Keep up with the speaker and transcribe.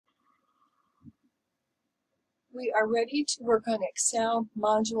We are ready to work on Excel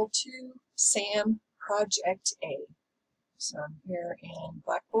Module 2, SAM Project A. So I'm here in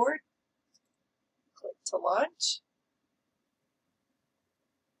Blackboard. Click to launch.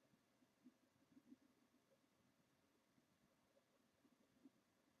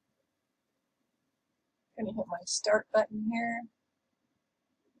 I'm going to hit my Start button here.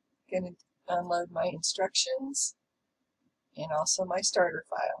 Going to unload my instructions and also my starter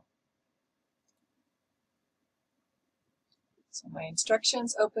file. So my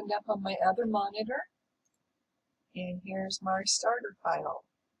instructions opened up on my other monitor, and here's my starter file.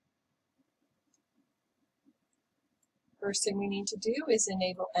 First thing we need to do is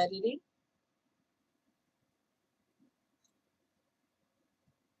enable editing.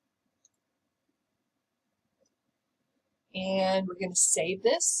 And we're going to save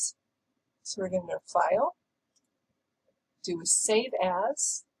this. So we're going to go to File, do a Save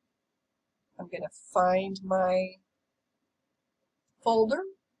As. I'm going to find my folder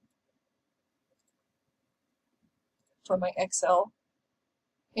for my Excel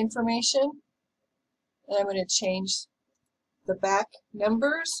information. And I'm going to change the back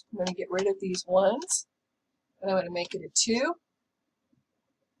numbers. I'm going to get rid of these ones. And I'm going to make it a 2.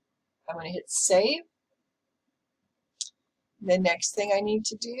 I'm going to hit Save. The next thing I need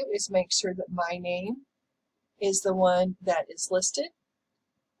to do is make sure that my name is the one that is listed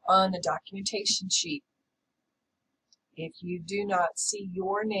on the documentation sheet. If you do not see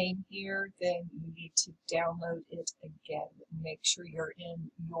your name here, then you need to download it again and make sure you're in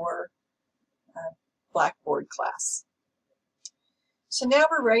your Blackboard class. So now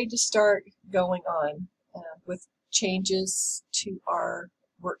we're ready to start going on with changes to our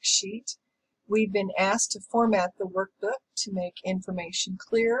worksheet. We've been asked to format the workbook to make information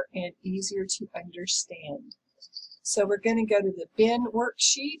clear and easier to understand. So we're going to go to the bin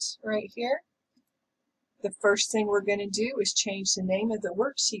worksheet right here. The first thing we're going to do is change the name of the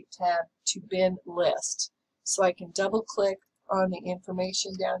worksheet tab to bin list. So I can double click on the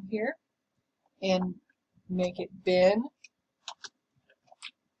information down here and make it bin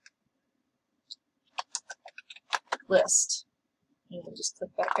list. And I'll just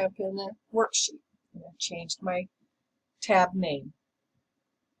click back up in the worksheet. And I've changed my tab name.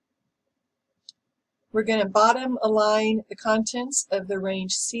 We're going to bottom align the contents of the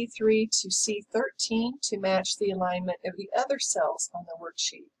range C3 to C13 to match the alignment of the other cells on the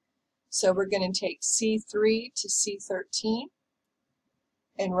worksheet. So we're going to take C3 to C13,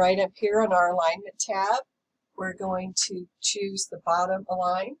 and right up here on our alignment tab, we're going to choose the bottom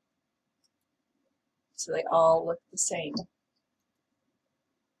align so they all look the same.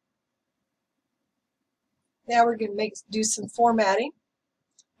 Now we're going to do some formatting.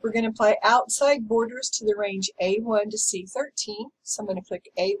 We're going to apply outside borders to the range A1 to C13. So I'm going to click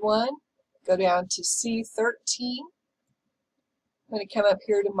A1, go down to C13. I'm going to come up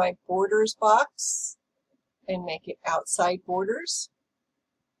here to my borders box and make it outside borders.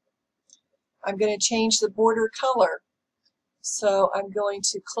 I'm going to change the border color. So I'm going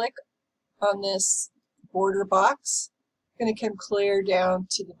to click on this border box. I'm going to come clear down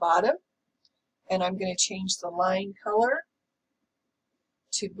to the bottom. And I'm going to change the line color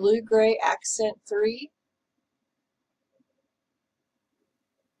to blue-gray accent 3.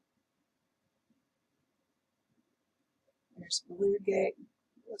 There's blue-gray.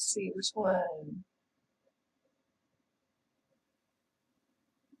 Let's see, which one?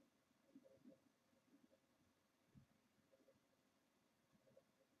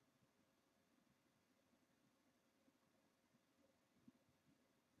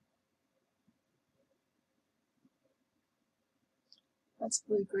 That's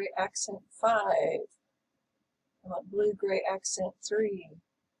blue-gray accent 5. I want blue-gray accent 3.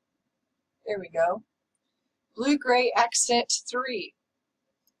 There we go. Blue-gray accent 3.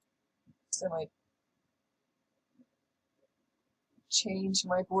 So I change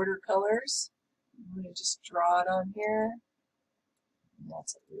my border colors. I'm going to just draw it on here. And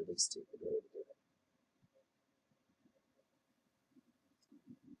that's a really stupid way to do it.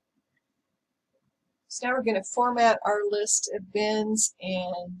 So now we're going to format our list of bins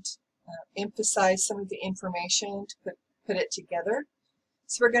and emphasize some of the information to put it together.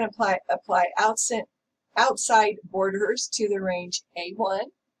 So we're going to apply outside borders to the range A1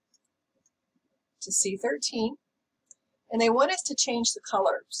 to C13. And they want us to change the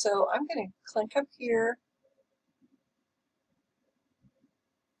color. So I'm going to click up here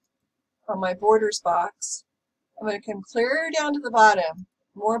on my borders box. I'm going to come clear down to the bottom,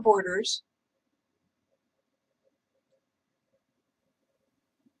 more borders.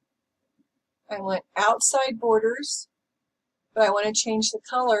 I want outside borders, but I want to change the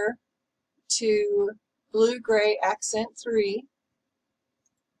color to blue gray accent 3.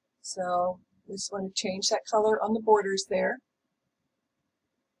 So we just want to change that color on the borders there.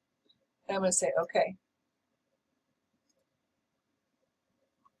 And I'm going to say OK.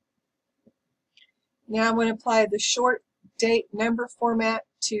 Now I'm going to apply the short date number format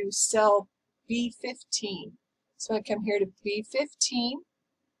to cell B15. So I come here to B15.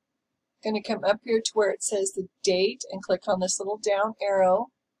 Going to come up here to where it says the date and click on this little down arrow.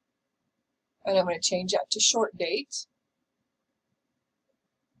 And I'm going to change that to short date.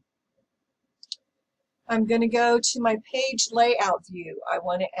 I'm going to go to my page layout view. I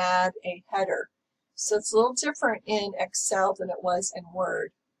want to add a header. So it's a little different in Excel than it was in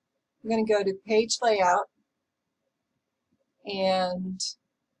Word. I'm going to go to page layout and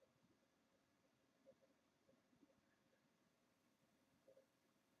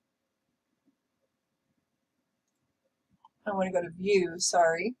I want to go to view,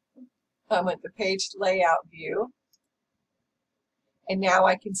 sorry. I'm at the page layout view. And now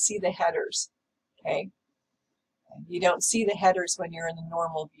I can see the headers. Okay. You don't see the headers when you're in the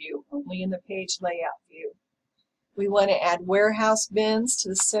normal view, only in the page layout view. We want to add warehouse bins to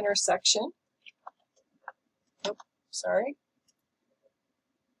the center section. Oh, sorry.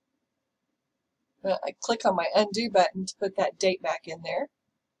 I click on my undo button to put that date back in there.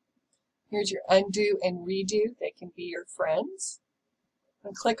 Here's your undo and redo. They can be your friends.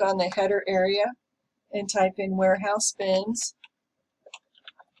 And click on the header area and type in warehouse bins.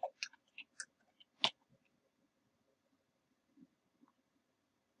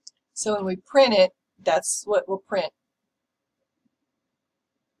 So when we print it, that's what we'll print.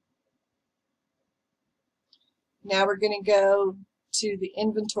 Now we're going to go to the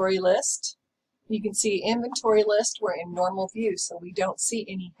inventory list. You can see inventory list, we're in normal view, so we don't see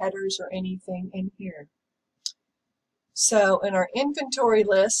any headers or anything in here. So in our inventory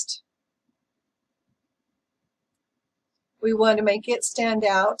list, we want to make it stand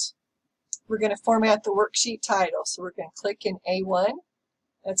out. We're going to format the worksheet title. So we're going to click in A1.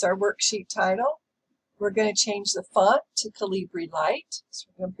 That's our worksheet title. We're going to change the font to Calibri Light. So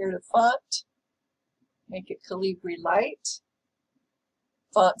we're going to compare the font, make it Calibri Light,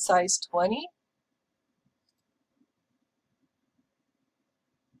 font size 20.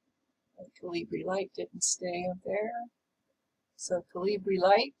 Calibri Light didn't stay up there. So Calibri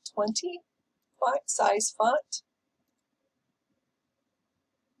Light 20, font size font.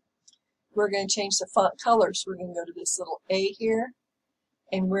 We're going to change the font color. So we're going to go to this little A here.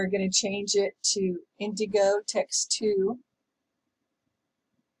 And we're going to change it to Indigo Text 2.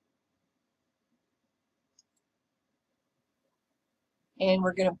 And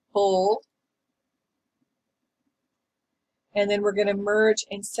we're going to bold. And then we're going to merge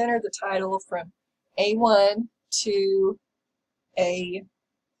and center the title from A1 to AI,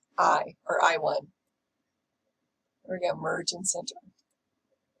 or I1. We're going to merge and center.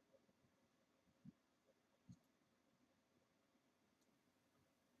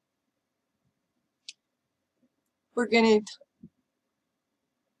 We're going to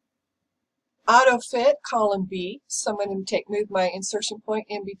auto fit column B. So I'm going to move my insertion point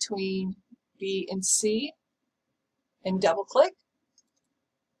in between B and C and double click.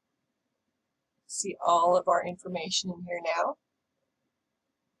 See all of our information in here now.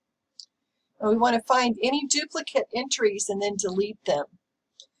 And we want to find any duplicate entries and then delete them.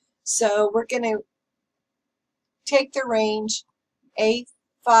 So we're going to take the range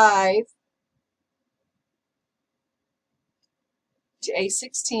A5 to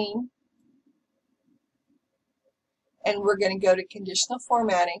A16, and we're going to go to conditional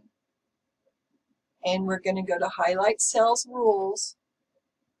formatting, and we're going to go to highlight cells rules,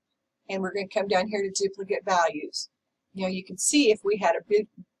 and we're going to come down here to duplicate values. You know, you can see if we had a big,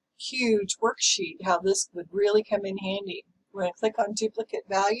 huge worksheet, how this would really come in handy. We're going to click on duplicate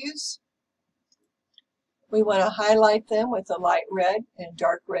values. We want to highlight them with a light red and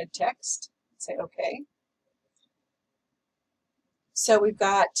dark red text. Say OK. So we've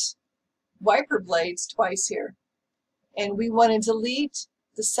got wiper blades twice here. And we want to delete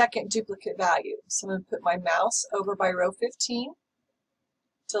the second duplicate value. So I'm going to put my mouse over by row 15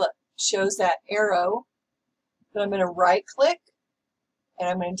 till it shows that arrow. Then I'm going to right click and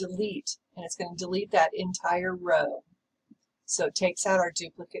I'm going to delete. And it's going to delete that entire row. So it takes out our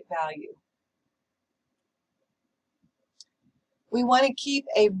duplicate value. We want to keep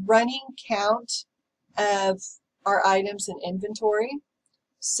a running count of our items in inventory.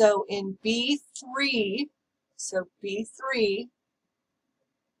 So in B3,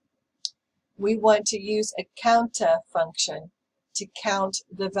 we want to use a counta function to count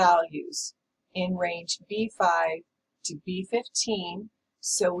the values in range B5 to B15.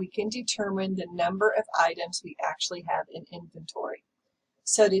 so we can determine the number of items we actually have in inventory.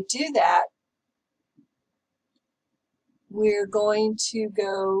 So to do that, we're going to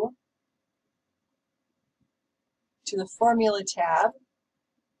go to the Formula tab,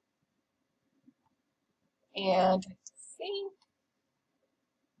 and I think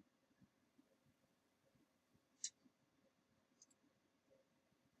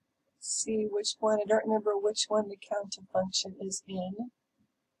see which one. I don't remember which one the counter function is in.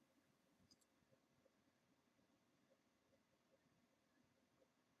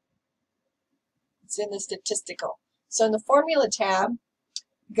 It's in the statistical. So in the Formula tab,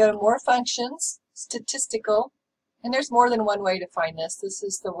 go to More Functions, Statistical, and there's more than one way to find this. This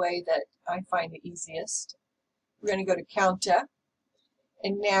is the way that I find the easiest. We're going to go to Counta,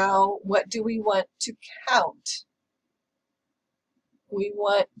 and now what do we want to count? We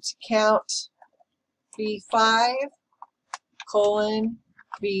want to count B5 colon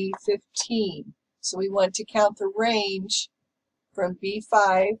B15. So we want to count the range from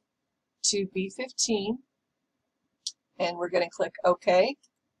B5 to B15, and we're going to click OK.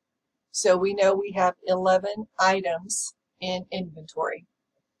 So we know we have 11 items in inventory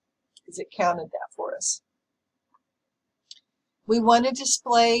because it counted that for us. We want to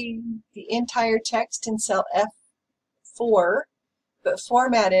display the entire text in cell F4, but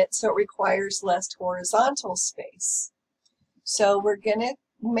format it so it requires less horizontal space. So we're going to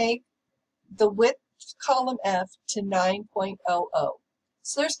make the width column F to 9.00.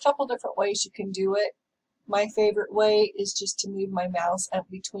 So there's a couple different ways you can do it. My favorite way is just to move my mouse up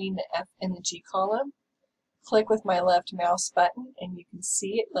between the F and the G column. Click with my left mouse button, and you can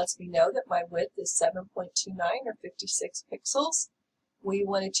see it lets me know that my width is 7.29 or 56 pixels. We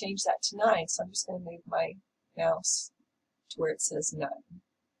want to change that to 9, so I'm just going to move my mouse to where it says 9.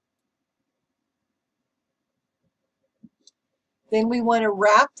 Then we want to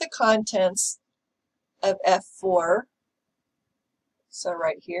wrap the contents of F4. So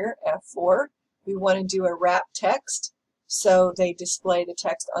right here, F4, we want to do a wrap text so they display the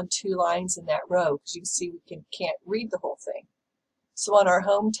text on 2 lines in that row, because you can see we can't read the whole thing. So on our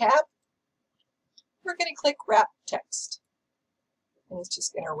Home tab, we're going to click Wrap Text. And it's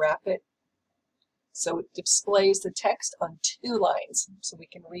just going to wrap it so it displays the text on 2 lines so we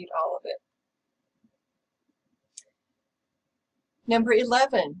can read all of it. Number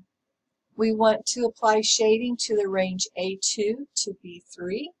 11, we want to apply shading to the range A2 to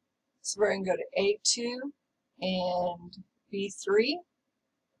B3. So we're going to go to A2 and B3.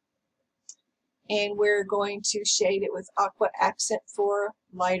 And we're going to shade it with Aqua Accent for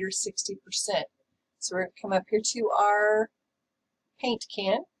lighter 60%. So we're going to come up here to our paint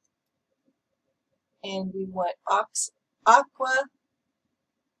can. And we want Aqua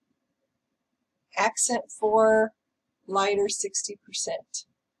Accent for lighter 60%.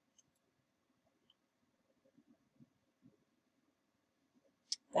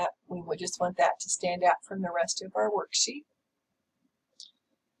 That we would just want that to stand out from the rest of our worksheet.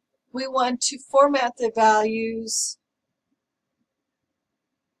 We want to format the values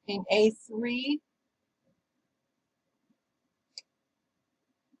in A3.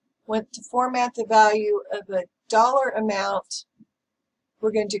 Want to format the value of a dollar amount.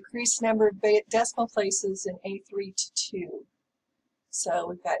 We're going to decrease the number of decimal places in A3 to 2. So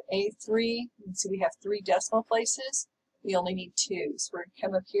we've got A3, you can see we have 3 decimal places. We only need 2. So we're going to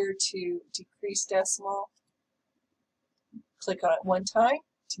come up here to decrease decimal. Click on it one time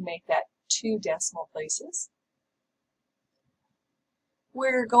to make that 2 decimal places.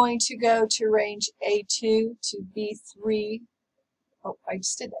 We're going to go to range A2 to B3. Oh, I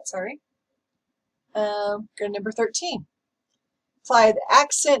just did that, sorry. Go to number 13. Apply the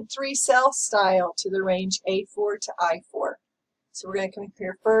Accent 3 cell style to the range A4 to I4. So we're going to come up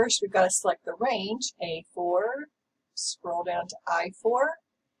here first. We've got to select the range A4. Scroll down to I4,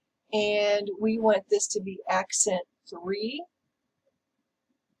 and we want this to be Accent 3.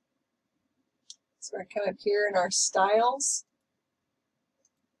 So we're going to come up here in our styles,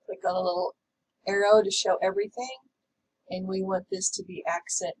 click on a little arrow to show everything, and we want this to be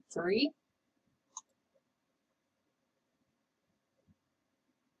Accent 3.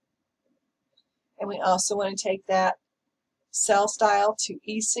 And we also want to take that cell style to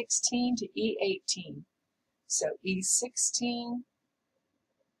E16 to E18. So E16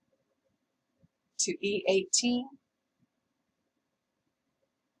 to E18,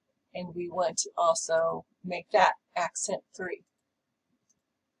 and we want to also make that Accent 3.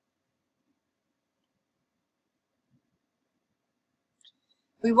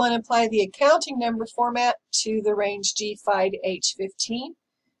 We want to apply the accounting number format to the range G5 to H15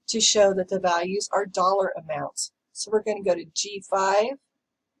 to show that the values are dollar amounts. So we're going to go to G5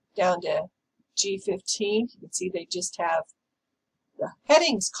 down to G15. You can see they just have the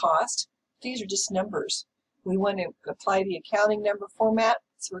headings cost. These are just numbers. We want to apply the accounting number format.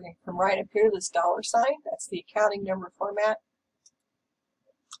 So we're going to come right up here to this dollar sign. That's the accounting number format.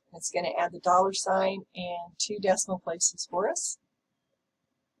 It's going to add the dollar sign and 2 decimal places for us.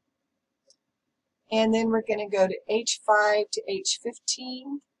 And then we're going to go to H5 to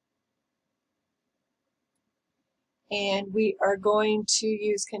H15. And we are going to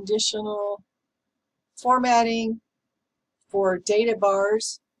use conditional formatting for data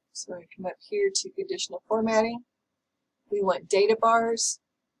bars. So we're going to come up here to conditional formatting. We want data bars,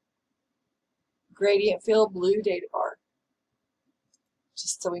 gradient fill, blue data bar.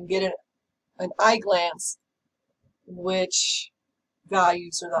 Just so we can get an eye glance which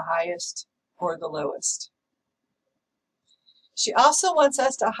values are the highest or the lowest. She also wants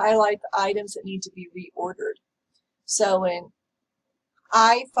us to highlight the items that need to be reordered. So in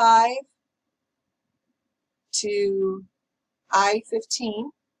I5 to I15,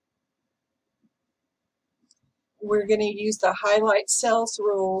 we're going to use the highlight cells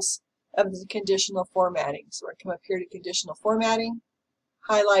rules of the conditional formatting. So we're going to come up here to conditional formatting,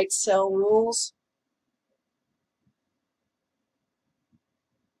 highlight cell rules.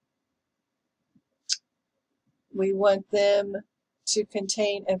 We want them to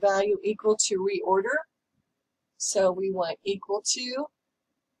contain a value equal to reorder. So we want equal to,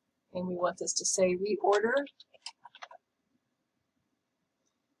 and we want this to say reorder.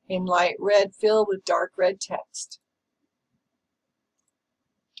 In light red fill with dark red text.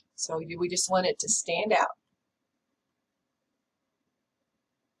 So we just want it to stand out.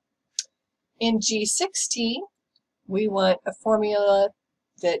 In G16, we want a formula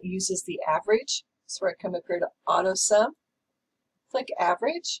that uses the average. So I come up here to auto sum, click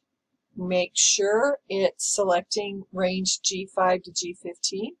average, make sure it's selecting range G5 to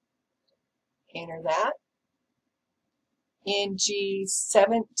G15, enter that. In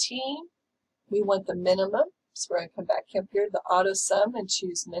G17, we want the minimum, so we're going to come back up here to the auto sum and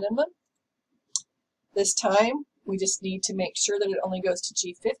choose minimum. This time, we just need to make sure that it only goes to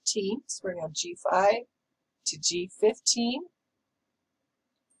G15, so we're going to G5 to G15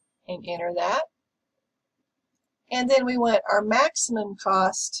 and enter that. And then we want our maximum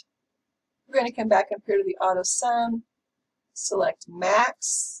cost. We're going to come back up here to the auto sum, select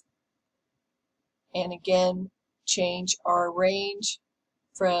max, and again, change our range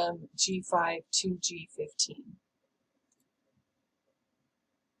from G5 to G15.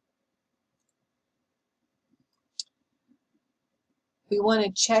 We want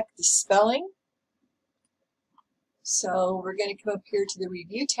to check the spelling. So we're going to come up here to the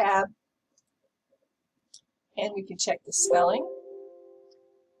Review tab, and we can check the spelling.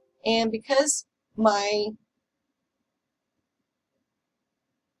 And because my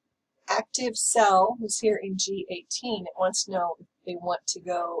active cell was here in G18, it wants to know if they want to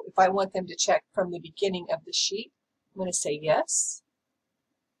go, if I want them to check from the beginning of the sheet. I'm going to say yes.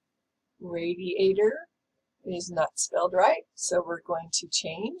 Radiator is not spelled right, so we're going to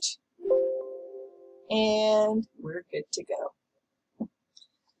change. And we're good to go.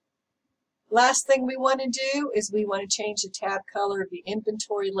 Last thing we want to do is we want to change the tab color of the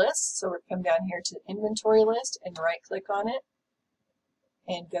inventory list. So we're come down here to the inventory list and right click on it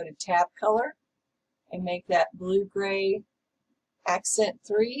and go to tab color and make that blue gray accent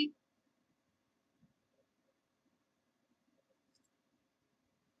 3.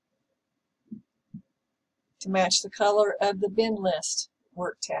 To match the color of the bin list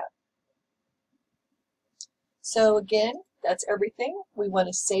work tab. So again, that's everything. We want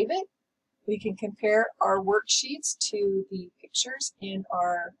to save it. We can compare our worksheets to the pictures in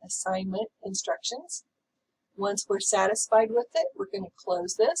our assignment instructions. Once we're satisfied with it, we're going to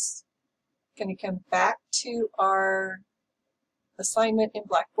close this. Going to come back to our assignment in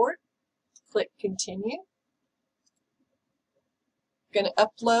Blackboard. Click Continue. Going to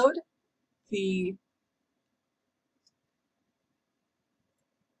upload the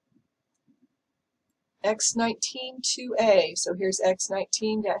X19-2A. So here's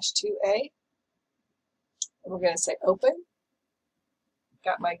X19-2A. And we're going to say Open.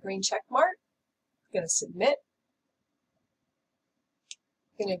 Got my green check mark. Going to submit.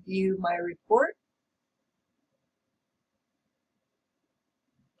 Going to view my report.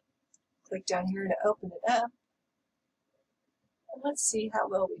 Click down here to open it up. And let's see how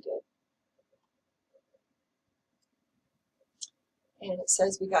well we did. And it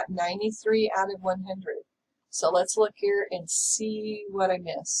says we got 93 out of 100. So let's look here and see what I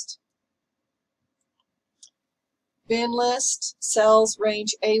missed. Bin list, cells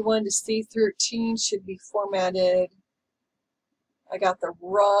range A1 to C13 should be formatted I got the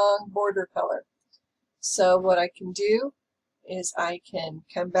wrong border color. So what I can do is I can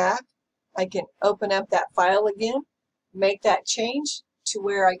come back, I can open up that file again, make that change to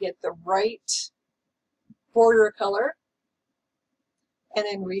where I get the right border color, and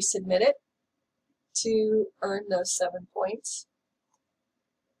then resubmit it to earn those 7 points.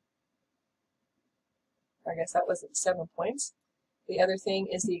 I guess that wasn't 7 points. The other thing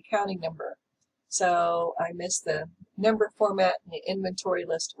is the accounting number. So I missed the number format in the inventory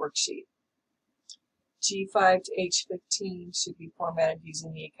list worksheet. G5 to H15 should be formatted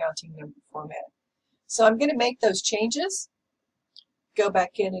using the accounting number format. So I'm going to make those changes, go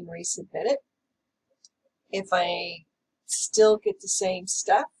back in and resubmit it. If I still get the same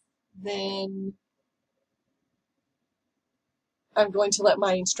stuff, then I'm going to let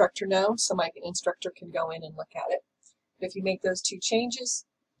my instructor know so my instructor can go in and look at it. But if you make those 2 changes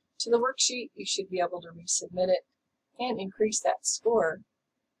to the worksheet, you should be able to resubmit it and increase that score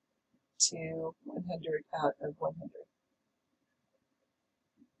to 100 out of 100.